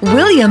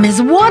 William is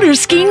water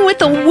skiing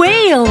with a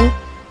whale.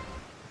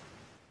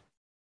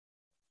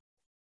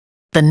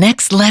 The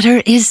next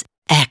letter is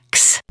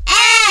X.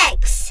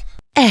 X.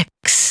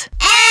 X.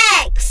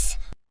 X.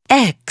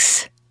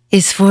 X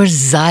is for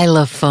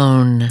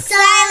xylophone.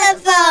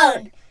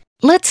 Xylophone.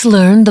 Let's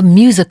learn the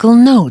musical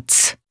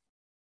notes.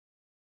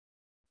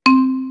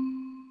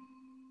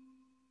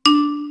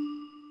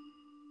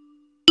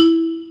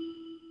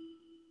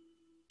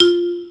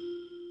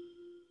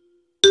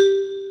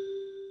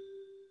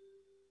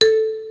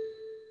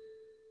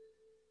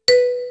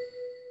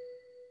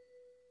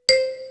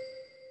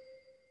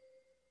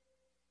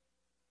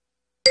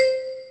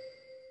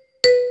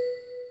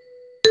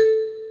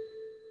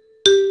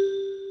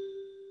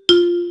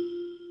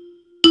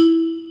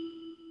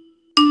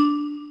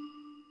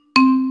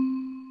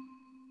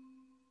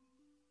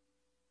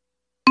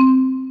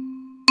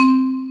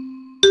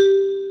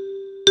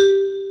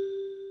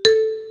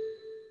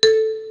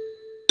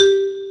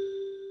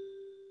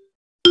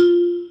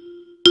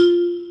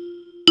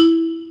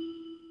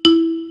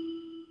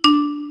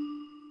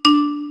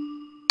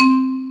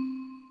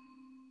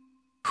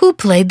 Who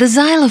played the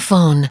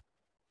xylophone?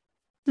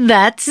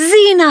 That's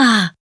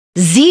Zena.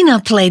 Zena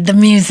played the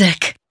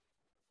music.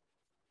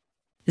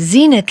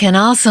 Zena can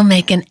also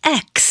make an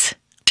X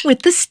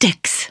with the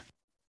sticks.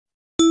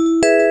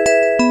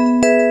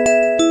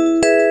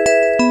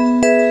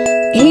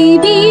 A,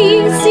 B,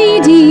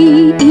 C, D,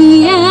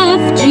 E,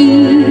 F, G,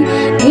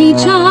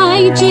 H,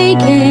 I, J,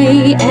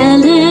 K,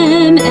 L,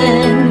 M,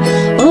 N,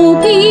 O,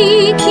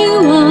 P, Q,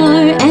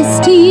 R, S,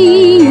 T,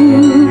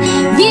 U,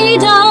 V,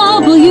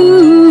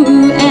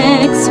 W,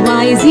 X,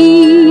 Y, Z.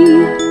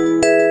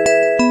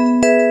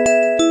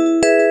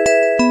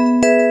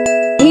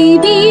 A,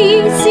 B,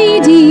 C,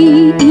 D,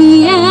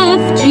 E,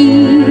 F, G,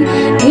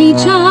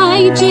 H,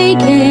 I, J,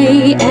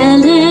 K,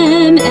 L,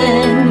 M,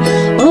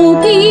 N, O,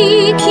 P,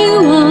 Q,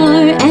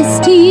 R, S,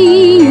 T,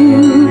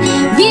 U,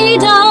 V,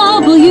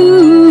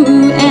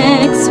 W,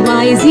 X,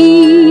 Y, Z.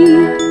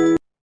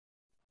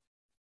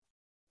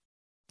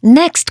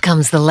 Next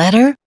comes the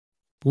letter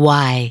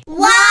Y.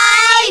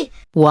 Y.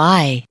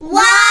 Y.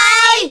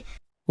 Y.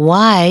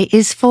 Y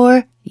is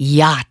for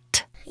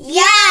yacht.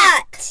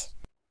 Yacht.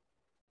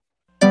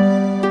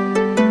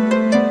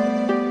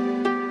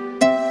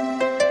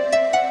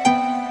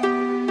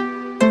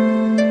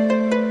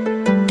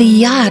 The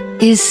yacht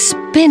is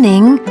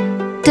spinning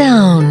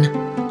down.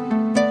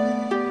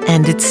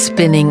 And it's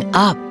spinning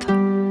up.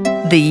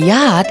 The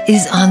yacht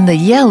is on the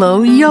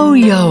yellow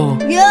yo-yo.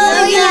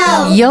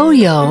 Yo-yo.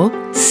 Yo-yo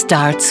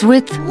starts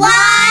with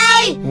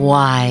Y.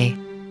 Y.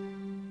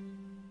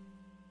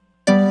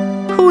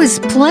 Who is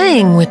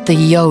playing with the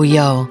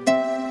yo-yo?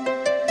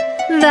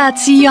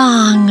 That's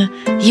Yang.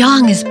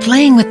 Yang is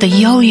playing with the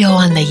yo-yo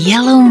on the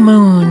yellow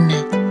moon.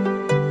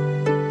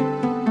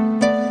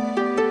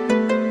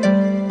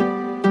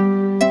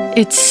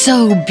 It's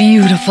so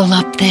beautiful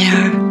up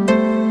there.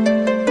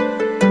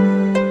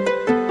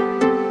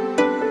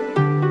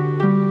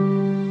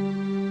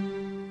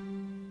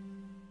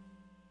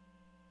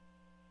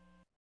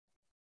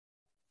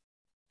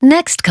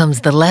 Next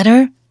comes the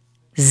letter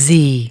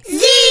Z.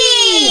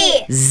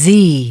 Z.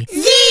 Z.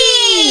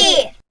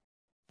 Z.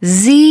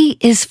 Z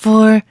is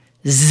for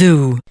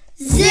zoo.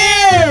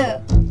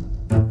 Zoo.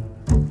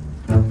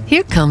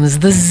 Here comes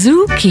the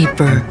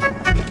zookeeper.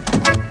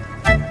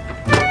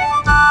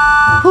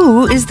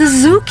 Who is the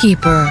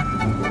zookeeper?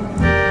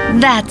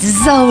 That's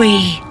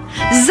Zoe.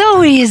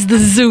 Zoe is the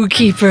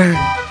zookeeper.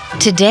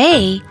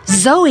 Today,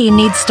 Zoe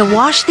needs to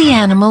wash the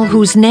animal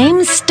whose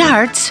name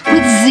starts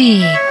with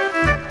Z.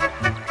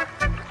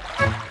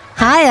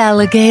 Hi,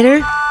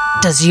 alligator.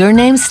 Does your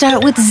name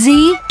start with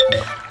Z?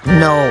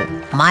 No,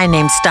 my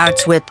name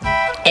starts with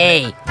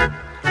A.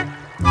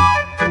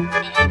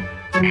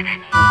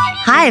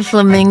 Hi,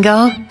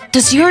 flamingo.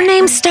 Does your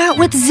name start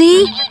with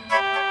Z?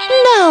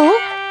 No,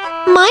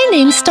 my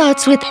name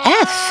starts with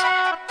F.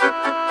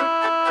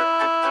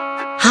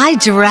 Hi,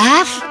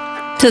 giraffe.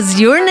 Does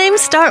your name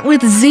start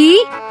with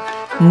Z?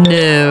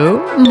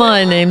 No,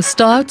 my name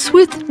starts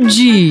with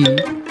G.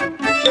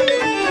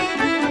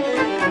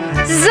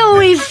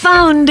 Zoe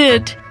found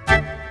it!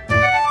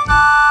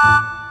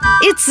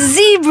 It's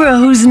Zebra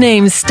whose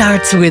name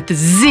starts with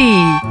Z.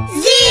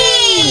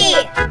 Z.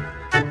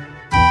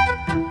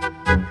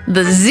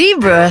 The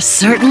zebra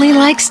certainly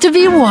likes to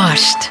be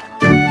washed.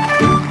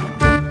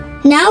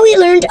 Now we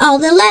learned all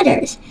the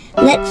letters.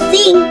 Let's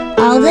sing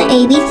all the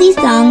ABC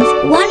songs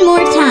one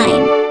more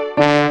time.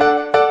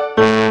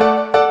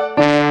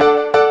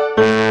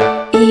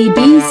 A,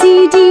 B,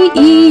 C, D,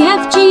 E,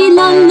 F, G,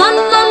 la, la,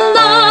 la,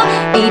 la.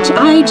 H,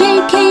 I,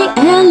 J, K,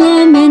 L,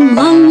 M, N,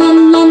 la, la,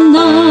 la,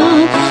 la.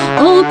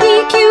 O, P,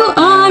 Q,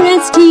 R,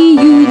 S, T,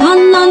 U, la,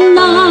 la,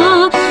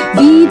 la.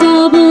 V,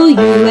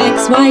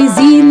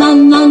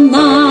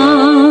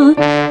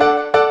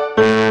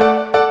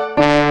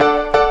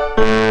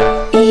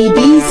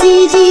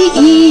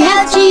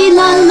 F, G,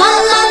 la la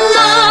la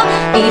la.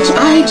 H,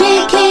 I,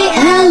 J, K,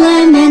 L,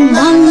 M, N,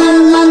 la la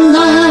la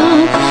la.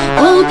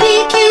 O, P,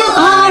 Q,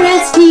 R,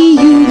 S, T,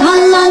 U, la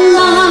la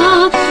la.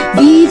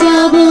 V,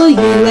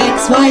 W,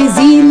 X, Y,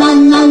 Z, la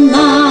la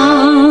la.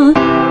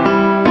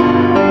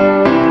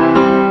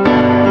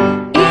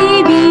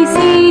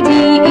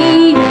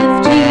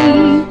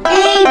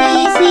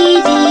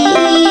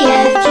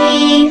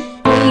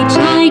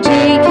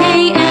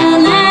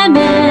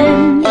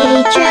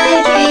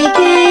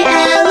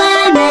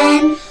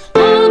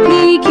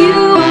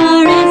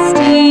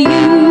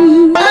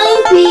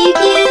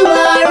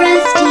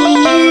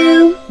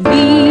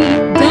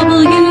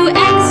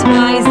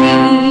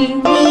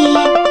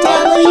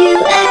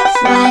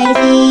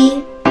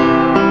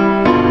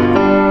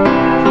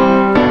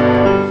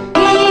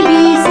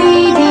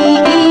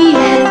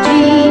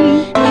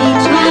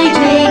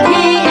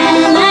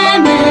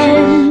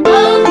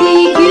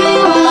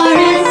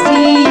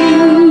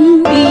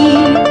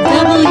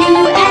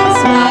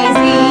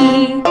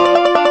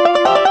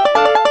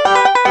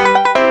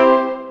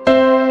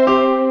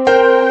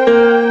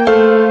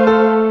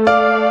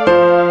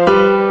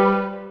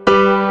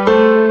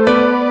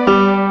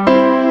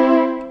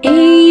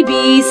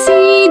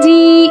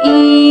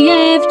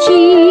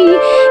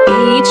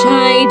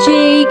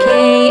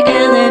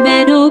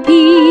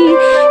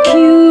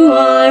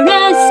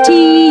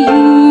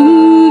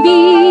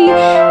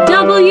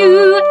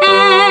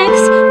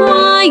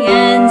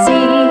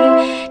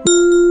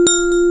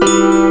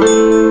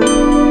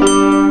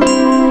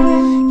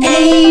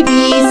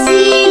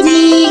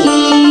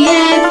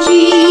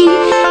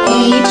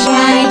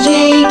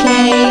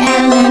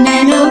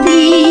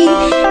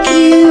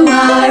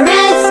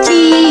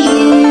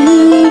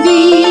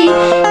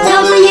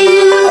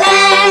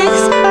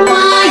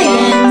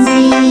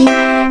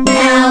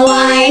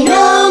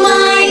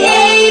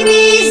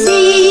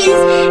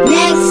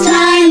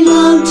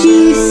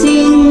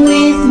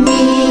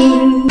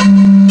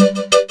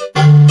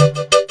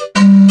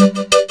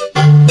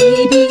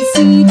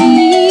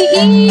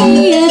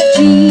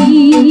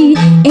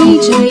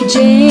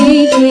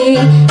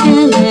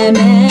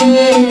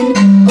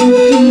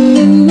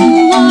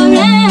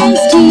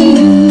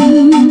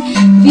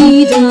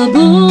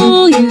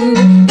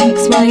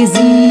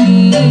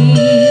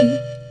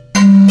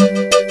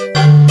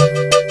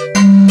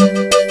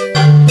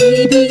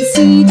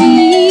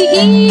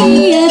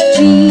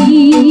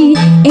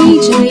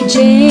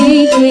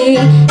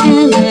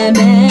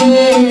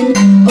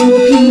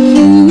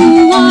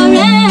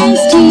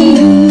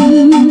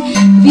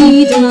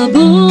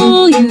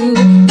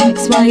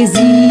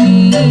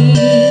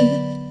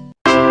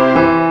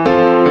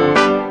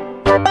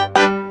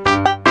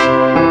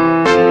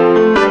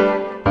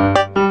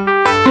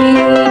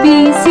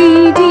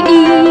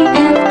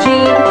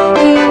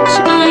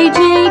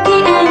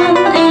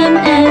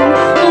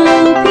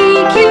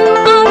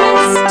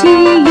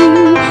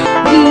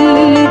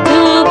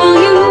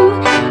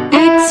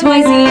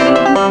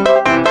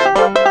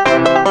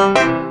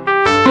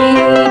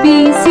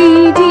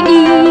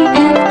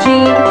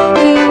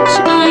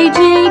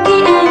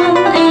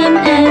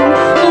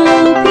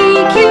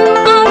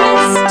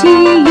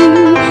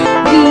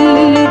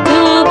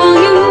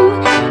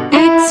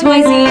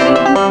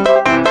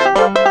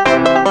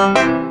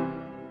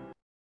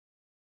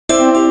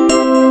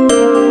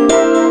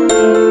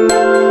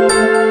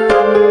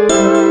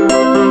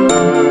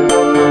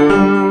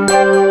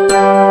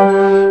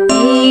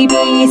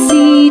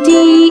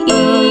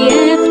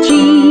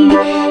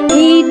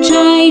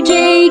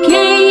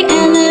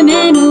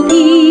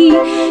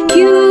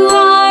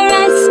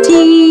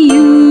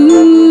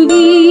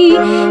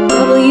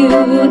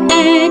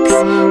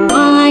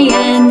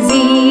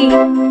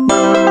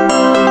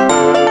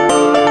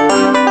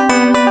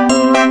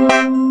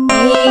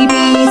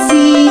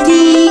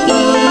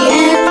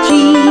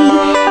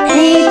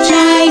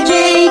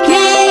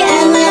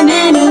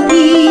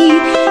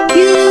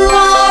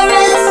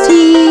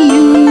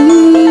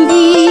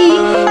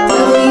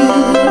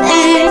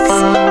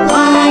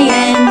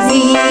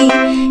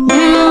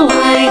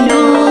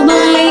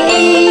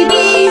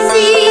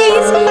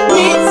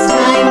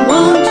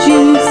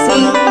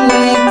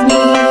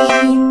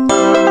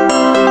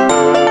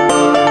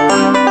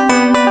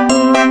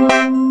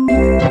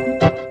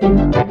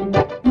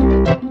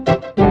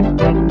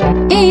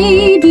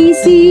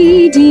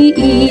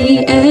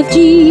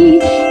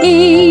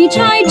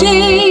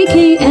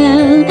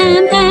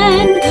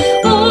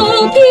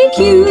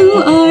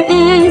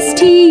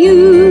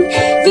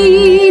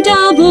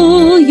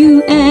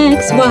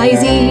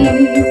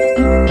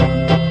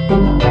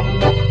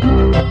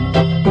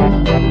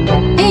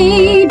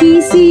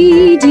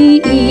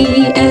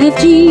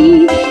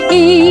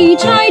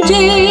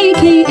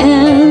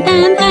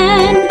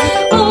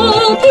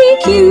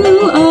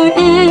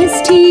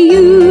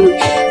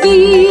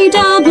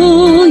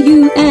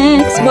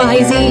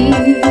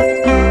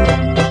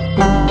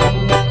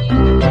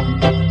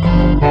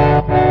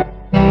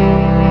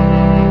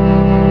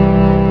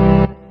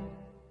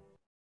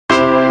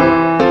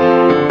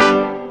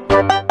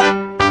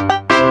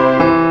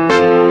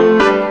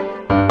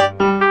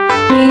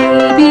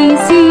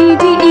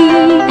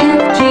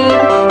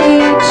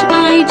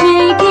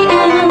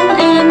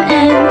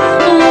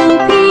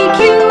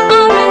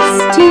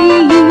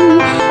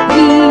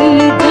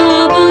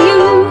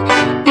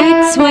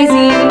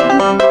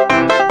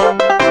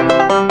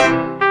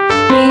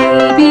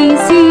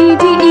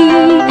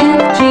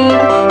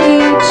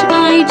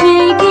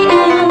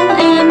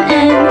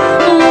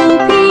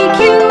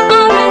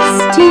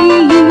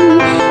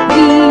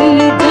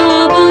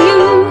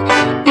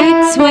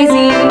 Y, Z.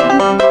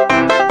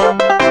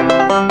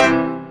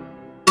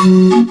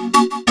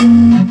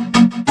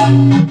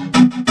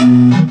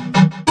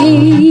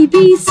 A,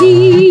 B,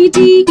 C,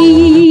 D,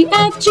 E,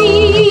 F, G,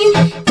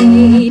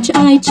 H,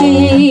 I,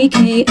 J,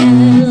 K,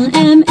 L,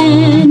 M,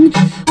 N,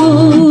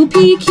 O,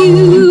 P,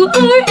 Q,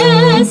 R,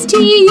 S, T,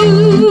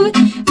 U,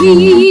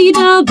 V,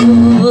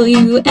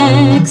 W,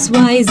 X,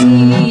 Y,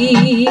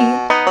 Z.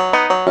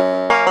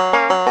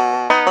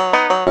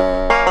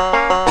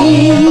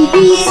 A,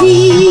 B,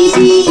 C, D,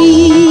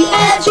 E,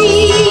 F, G,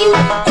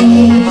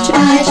 H,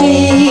 I,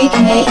 J,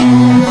 K,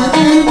 L,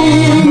 M,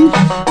 N,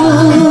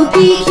 O, P,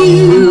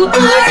 Q,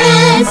 R,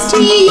 S, T,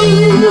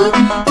 U,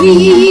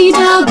 V,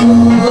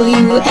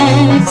 W,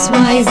 X,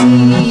 Y,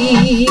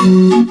 Z.